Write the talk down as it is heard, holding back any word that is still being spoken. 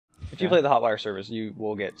If you play the Hotwire service, you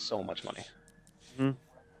will get so much money.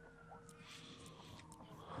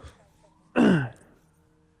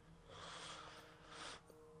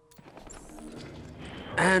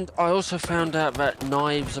 And I also found out that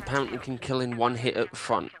knives apparently can kill in one hit at the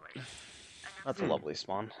front. That's a lovely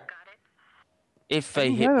spawn. If I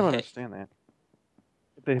they hit don't the head. understand that.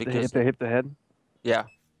 If they hit the head? Yeah.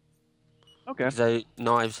 Okay. Because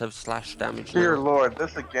knives have slash damage Dear now. Lord,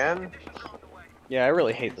 this again? Yeah, I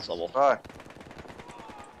really hate this level. Fuck.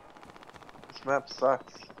 This map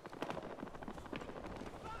sucks.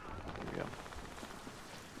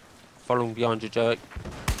 Following behind you, Jerick.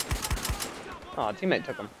 Oh, teammate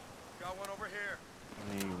took him. Got one over here.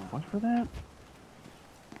 Hey, what for that?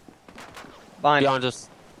 Fine. Behind us.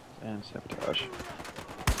 And sabotage.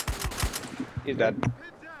 He's dead.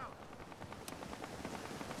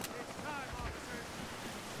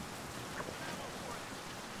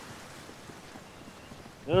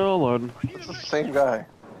 Oh, loading. It's the same guy.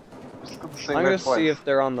 Just got the same I'm guy gonna twice. see if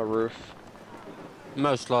they're on the roof.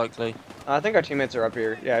 Most likely. I think our teammates are up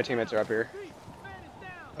here. Yeah, our teammates are up here.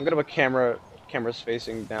 I'm gonna put cameras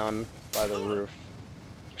facing down by the roof.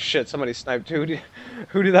 Shit, somebody sniped. Who did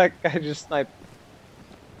that guy just snipe?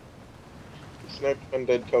 Sniped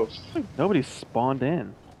undead toast. Nobody spawned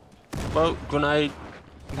in. Well, grenade.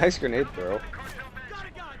 Nice grenade throw.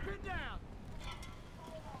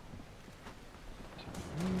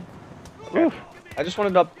 Okay. I just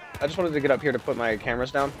wanted to get up here to put my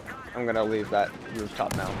cameras down. I'm gonna leave that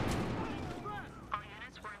rooftop now.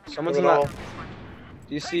 Someone's in that.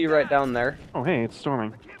 Do you see right down there? Oh, hey, it's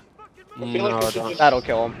storming. feel No, like we I should don't. just That'll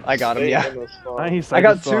kill him. I got him. stay Yeah. in the spawn. Nice, I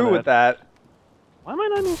got just saw 2 with that. Why am I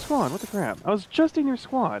not in your squad? What the crap? I was just in your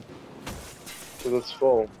squad. Cause it's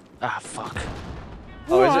full. Ah, fuck.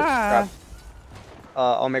 Oh, is it? Why? Crap.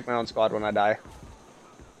 I'll make my own squad when I die.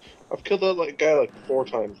 I've killed that guy like 4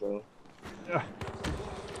 times now.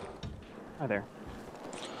 Hi there.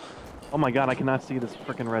 Oh my god, I cannot see this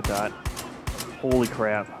freaking red dot. Holy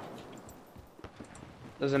crap.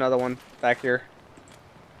 There's another one back here.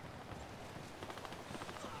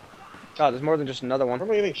 God, there's more than just another Where one.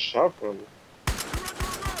 am I getting shot from?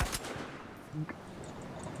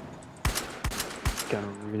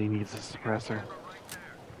 Gun really needs a suppressor.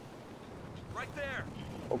 Right there.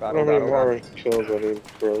 Oh I god, oh don't god, have oh more god. kills I need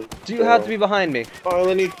for. Do you have to be behind me? Oh, I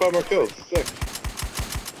only need 5 more kills. Sick.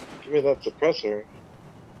 Give me that suppressor.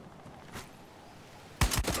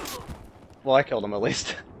 Well, I killed him at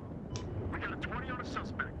least.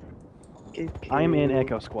 I'm in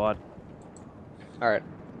Echo Squad. Alright,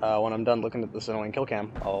 when I'm done looking at this annoying kill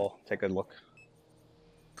cam, I'll take a look.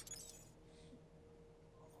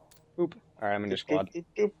 Oop. Alright, I'm in your squad. Doop,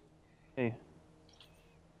 doop, doop. Hey.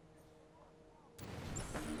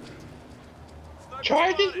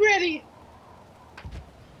 Charge is ready!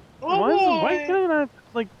 Oh Why boy! can I not,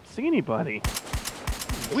 like, see anybody?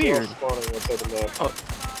 It's all Weird. spawning outside the map.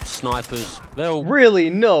 Snipers. They're all. Really?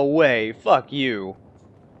 No way. Fuck you.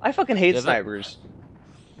 I fucking hate Yeah, snipers.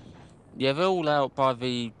 Yeah, they're all out by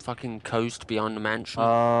the fucking coast behind the mansion.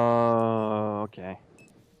 Oh, okay.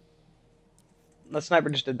 The sniper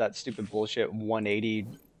just did that stupid bullshit 180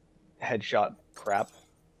 headshot crap.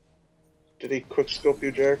 Did he quick scope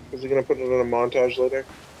you, Jack? Is he gonna put it in a montage later?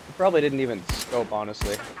 He probably didn't even scope,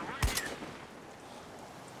 honestly.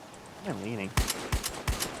 I'm leaning.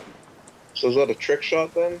 So is that a trick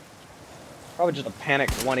shot then? Probably just a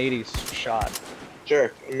panicked 180 shot.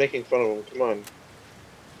 Jarek, I'm making fun of him. Come on.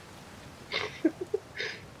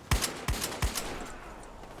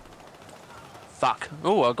 Fuck.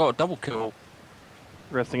 Oh, I got a double kill.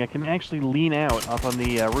 Interesting. I can actually lean out up on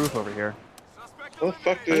the roof over here. How the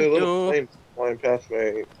fuck do Thank a little you. flame flying past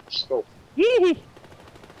my scope? Yee!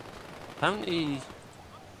 Apparently.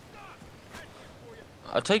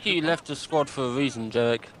 I take it you left the squad for a reason,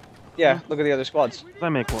 Jerick. Yeah, look at the other squads. I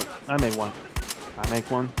make one. I make one. I make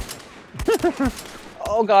one.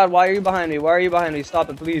 Oh god, why are you behind me? Why are you behind me? Stop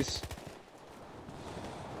it, please.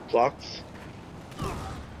 Blocks?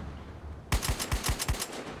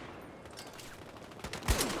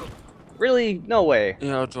 Really? No way.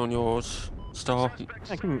 Yeah, I'll join yours. Stop.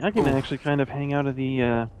 I can actually kind of hang out of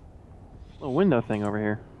the little window thing over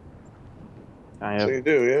here. I So have. you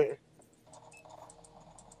do, yeah?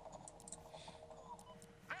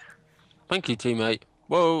 Thank you, teammate.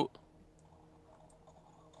 Whoa.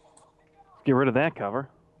 Get rid of that cover.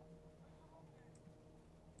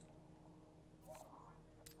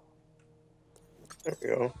 There we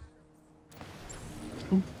go.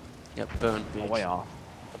 Yep, burn. Oh, way off.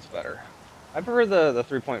 That's better. I prefer the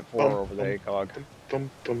 3.4 over the ACOG. Dum,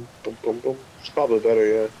 dum, dum, dum, dum. It's probably better,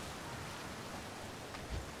 yeah.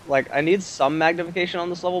 Like, I need some magnification on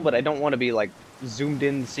this level, but I don't want to be, like, zoomed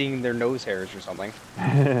in seeing their nose hairs or something.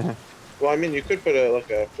 Well, I mean, you could put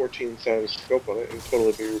a 14 times scope on it and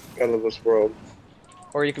totally be out of this world.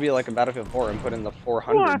 Or you could be like a Battlefield 4 and put in the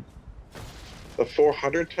 400. The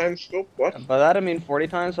 400 times scope? What? By that I mean 40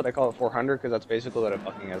 times, but I call it 400 because that's basically what it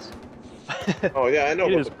fucking is. Oh yeah, I know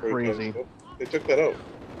It about is the 40 times crazy. scope. They took that out.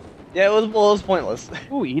 Yeah, it was pointless.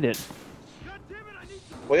 Ooh, eat it.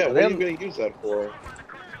 Well, yeah, Well, what are then- you gonna use that for?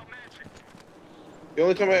 The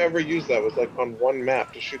only time I ever used that was like on one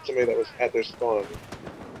map to shoot somebody that was at their spawn.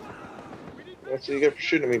 That's what you get for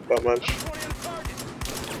shooting me, butt munch.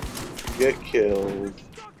 Get killed.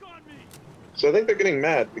 So I think they're getting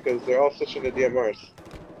mad because they're all switching to DMRs.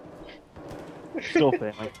 Still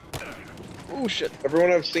failing. Oh shit.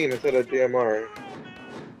 Everyone I've seen has had a DMR.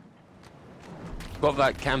 Got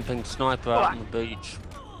that camping sniper out on the beach.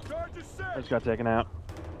 I just got taken out.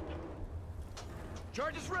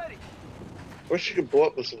 Charge is ready. Wish you could blow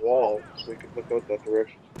up this wall so you could look out that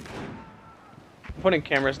direction. I'm putting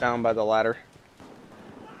cameras down by the ladder.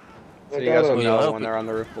 So I you guys got will him. know Yeah. when they're on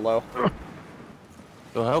the roof below.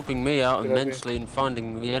 You're helping me out Good idea. immensely in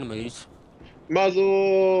finding the enemies.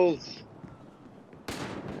 Muzzles! I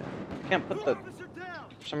can't put the...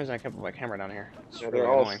 For some reason I can't put my camera down here. It's Yeah, really they're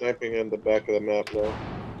all annoying. sniping in the back of the map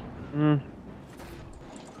now.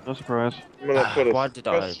 No surprise. I'm gonna put a Why did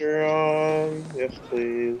I- suppressor on. Yes,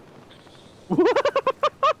 please.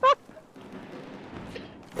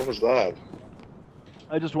 What was that?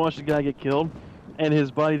 I just watched a guy get killed, and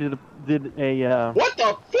his body did a What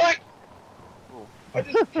the fuck? I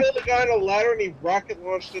just killed a guy on a ladder and he rocket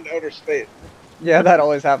launched into outer space. Yeah, that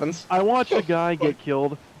always happens. I watched a guy get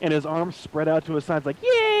killed, and his arms spread out to his sides like,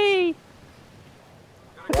 yay!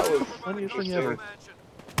 That was Funniest thing interesting. ever.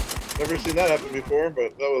 Never seen that happen before,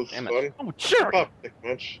 but that was Damn fun. it. Oh, jerk! Pop, dick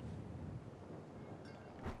munch.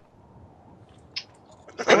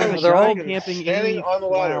 There's a They're guy all camping standing in on the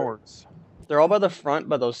ladder. flowers. They're all by the front,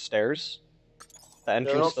 by those stairs. The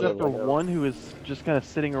entrance to the... Except for one who is just kind of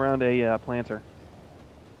sitting around a planter.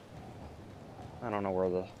 I don't know where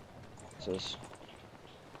this is.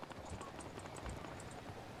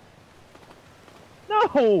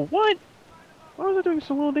 No! What? Why was I doing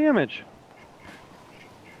so little damage?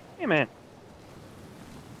 Hey, man.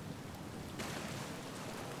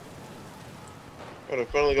 But I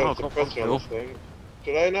finally got a Oh, suppressor on cool. this thing.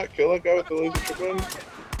 Did I not kill that guy with the laser trip mine?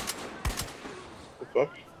 The fuck?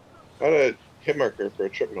 I had a hit marker for a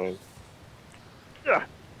trip mine.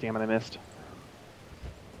 Damn it, I missed.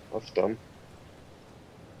 That's dumb.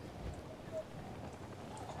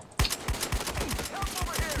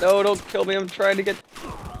 No, don't kill me. I'm trying to get...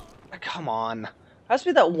 Come on. Has to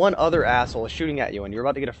be that one other asshole shooting at you and you're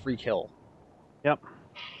about to get a free kill. Yep.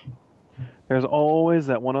 There's always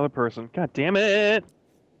that one other person. God damn it!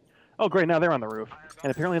 Oh, great, now they're on the roof.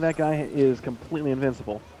 And apparently that guy is completely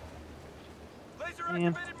invincible. Laser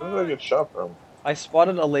Man. activated Where did I get shot from? I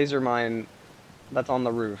spotted a laser mine that's on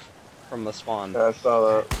the roof from the spawn. Yeah, I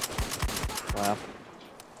saw that. Wow.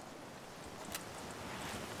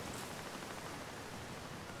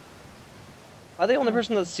 Am I the only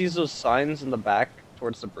person that sees those signs in the back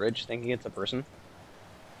towards the bridge thinking it's a person?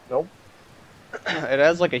 Nope. It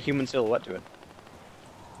has like a human silhouette to it.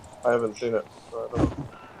 I haven't seen it. So I don't know.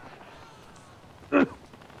 I'm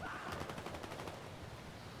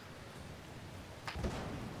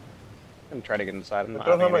gonna try to get inside. I'm I not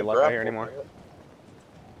don't having have any my luck out here grapple. anymore.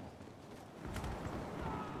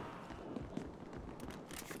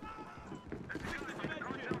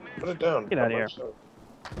 Put it down. Get outta here.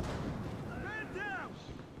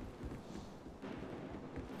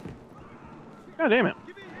 God damn it.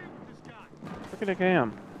 Look at that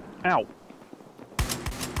cam. Ow.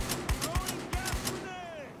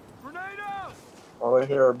 All I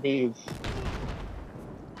hear are bees.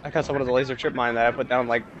 I got someone with a laser trip mine that I put down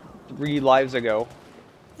like 3 lives ago.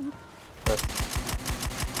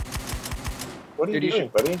 What are you Dude, you doing,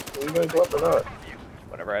 buddy? Are you gonna go up or not?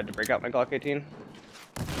 Whatever, I had to break out my Glock 18.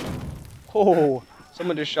 Oh,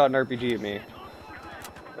 someone just shot an RPG at me.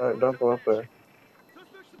 Alright, don't go up there.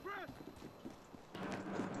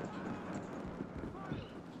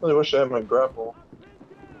 Really wish I had my grapple.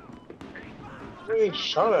 What are you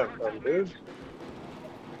shot at from, dude?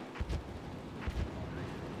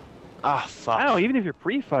 Ah, fuck. Ow, even if you're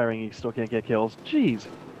pre-firing, you still can't get kills. Jeez.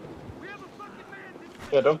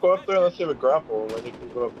 Yeah, don't go up there unless you have a grapple, and then you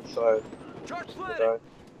can go up the side. Charge and split. die.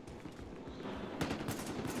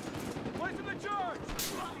 Placing the charge.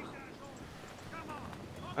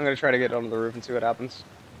 I'm gonna try to get onto the roof and see what happens.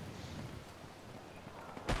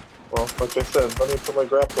 Well, like I said, let me put my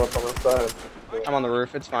grapple up on the side. I'm on the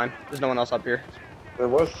roof, it's fine. There's no one else up here.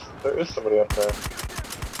 There is somebody up there.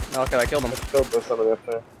 Okay, I killed I them. killed somebody up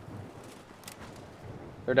there.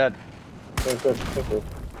 They're dead. Thank you.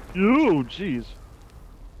 Oh, jeez.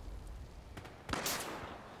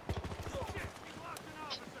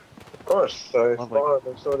 Of course, I Lovely. spawned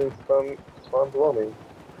and somebody spawned below me.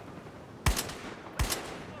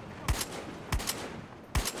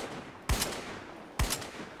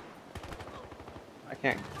 I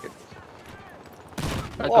can't get.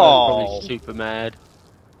 That guy's Oh. probably super mad.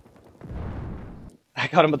 I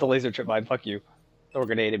got him with the laser trip mine. Fuck you. Throw a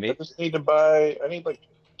grenade at I me. just need to buy. I need like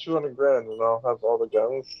 200 grand, and I'll have all the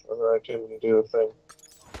guns, and then I can do the thing.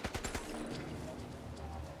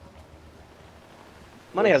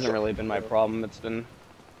 Money hasn't really been my problem. It's been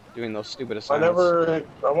doing those stupid I assignments.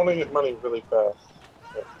 want to get money really fast.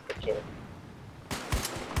 I can't.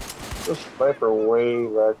 This sniper way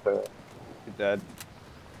back there. You're dead.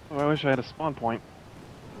 Oh, I wish I had a spawn point.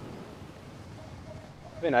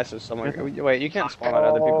 It'd be nice if someone. Wait, you can't spawn at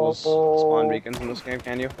other people's spawn beacons in this game,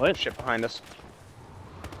 can you? What? Shit behind us.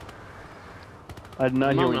 I did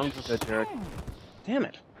not hear No, what no, you said, Jarek. Damn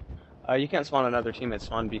it. You can't spawn at other teammates'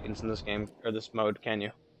 spawn beacons in this game, or this mode, can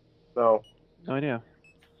you? No. No idea.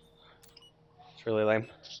 It's really lame.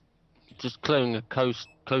 Just clearing the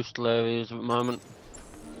coastal areas at the moment.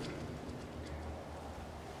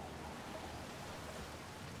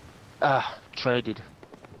 Ah, traded.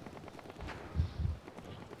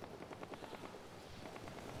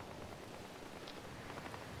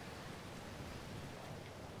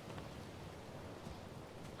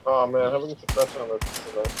 Oh man, having suppression on this.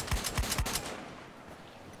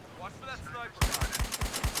 Watch for that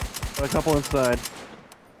sniper. Got a couple inside.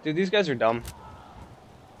 Dude, these guys are dumb.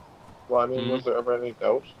 Well, I mean, was there ever any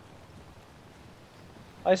doubt?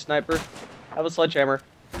 Hi, sniper. Have a sledgehammer.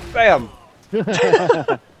 Bam!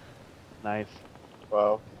 Nice.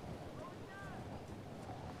 Wow.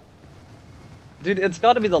 Dude, it's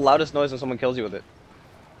got to be the loudest noise when someone kills you with it.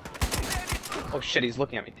 Oh shit, he's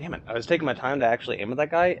looking at me. Damn it. I was taking my time to actually aim at that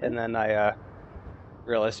guy, and then I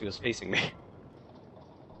realized he was facing me.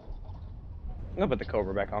 I'm gonna put the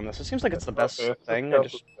Cobra back on this. It seems like it's the best Okay, thing. I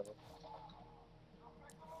What's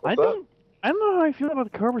don't know how I feel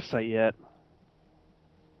about the Cobra sight yet.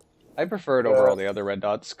 I prefer it over all the other red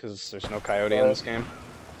dots because there's no coyote in this game.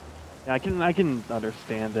 Yeah, I can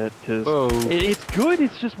understand it because Oh. it's good.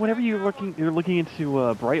 It's just whenever you're looking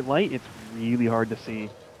into bright light, it's really hard to see.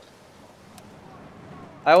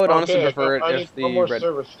 I would honestly prefer I it need if one more the red.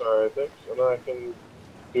 service star, I think, and then I can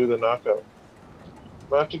do the knockout.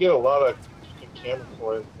 I have to get a lot of camera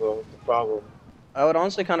coins, though. It's a problem. I would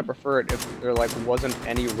honestly kind of prefer it if there like wasn't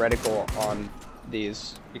any reticle on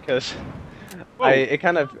these because it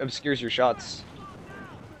kind of obscures your shots.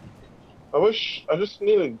 I just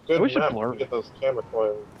need a good wish it map blurred. to get those camera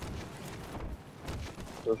coins.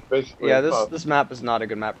 So it's basically Yeah, impossible. this map is not a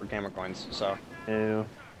good map for camera coins. So Ew.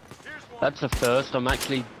 That's a first. I'm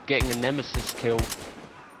actually getting a nemesis kill.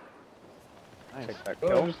 Nice. take that Oh,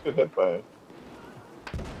 I kill. just get hit by it.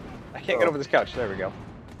 I can't get over this couch. There we go.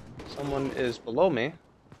 Someone is below me.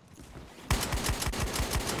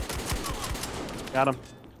 Got him.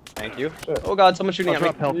 Thank you. Shit. Oh god, someone's shooting I'll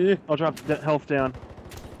at drop me. health. I'll drop health down.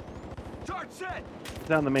 Charge set. It's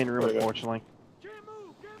down in the main room, There we go. unfortunately. Can't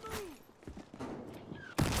move. Can't move.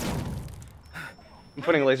 I'm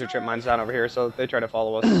putting laser trip mines down over here so they try to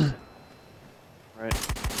follow us. Right.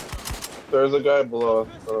 There's a guy below us,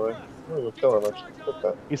 by the way. I'm gonna go kill him, actually. Look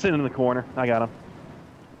that. He's sitting in the corner. I got him.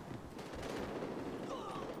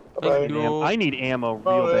 Bye-bye. you. I need ammo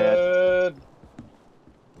real bad.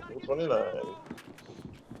 29.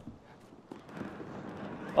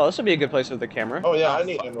 Oh, this would be a good place with the camera. Oh yeah, I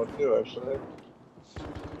need ammo too, actually.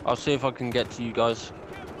 I'll see if I can get to you guys.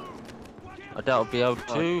 I doubt I'll be able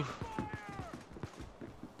to.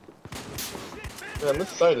 Man, this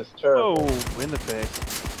site is terrible. Oh, in the face.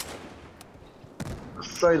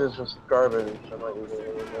 This site is just garbage. I'm not using it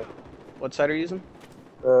anymore. What side are you using?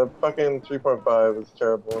 Fucking 3.5 is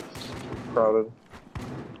terrible. It's crowded.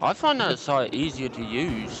 I find that site easier to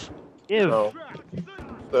use. Ew. No.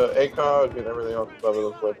 The ACOG and everything else above it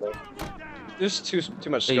is way better. There's too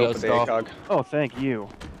much There you scope go, with the Star. ACOG. Oh, thank you.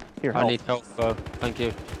 Here, I help. need help though. Thank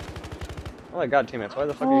you. Oh my god, teammates, why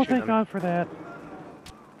the fuck are Oh, you shooting thank at me? God for that.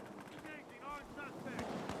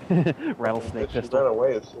 Rattlesnake She ran pistol.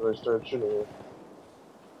 away as soon as I started shooting her.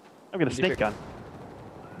 I've got a Did you snake pick- gun.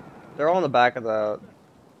 They're all in the back of the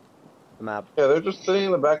map. Yeah, they're just sitting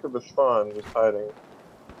in the back of the spawn, just hiding.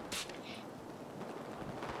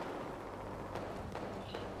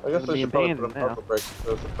 I guess Gonna I be should probably abandoned put a now. puzzle break to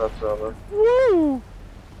the suppressor on them. Woo!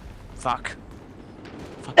 Fuck.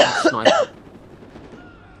 Fucking sniper.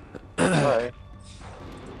 Hi.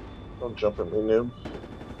 Don't jump at me, noob.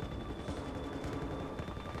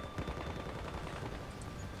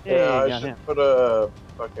 Hey, Yeah, I got should him. put a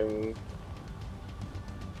fucking.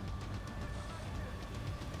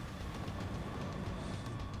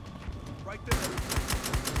 Right there.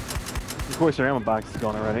 Of course, your ammo box is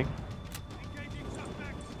gone already. Engaging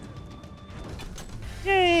suspects.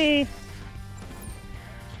 Yay!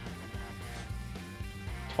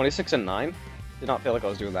 26 and 9. Did not feel like I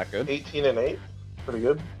was doing that good. 18 and 8. Pretty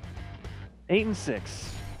good. 8 and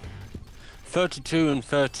 6. 32 and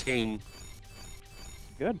 13.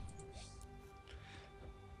 Good.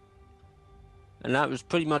 And that was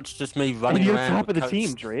pretty much just me And running you're around. top of with the coats.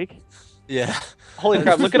 team, Drake. Yeah. Holy That's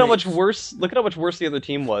crap! Look at how me. much worse. Look at how much worse the other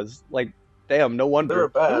team was. Like, damn, no They were wonder.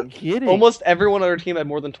 bad. No kidding. Almost everyone on our team had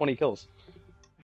more than 20 kills.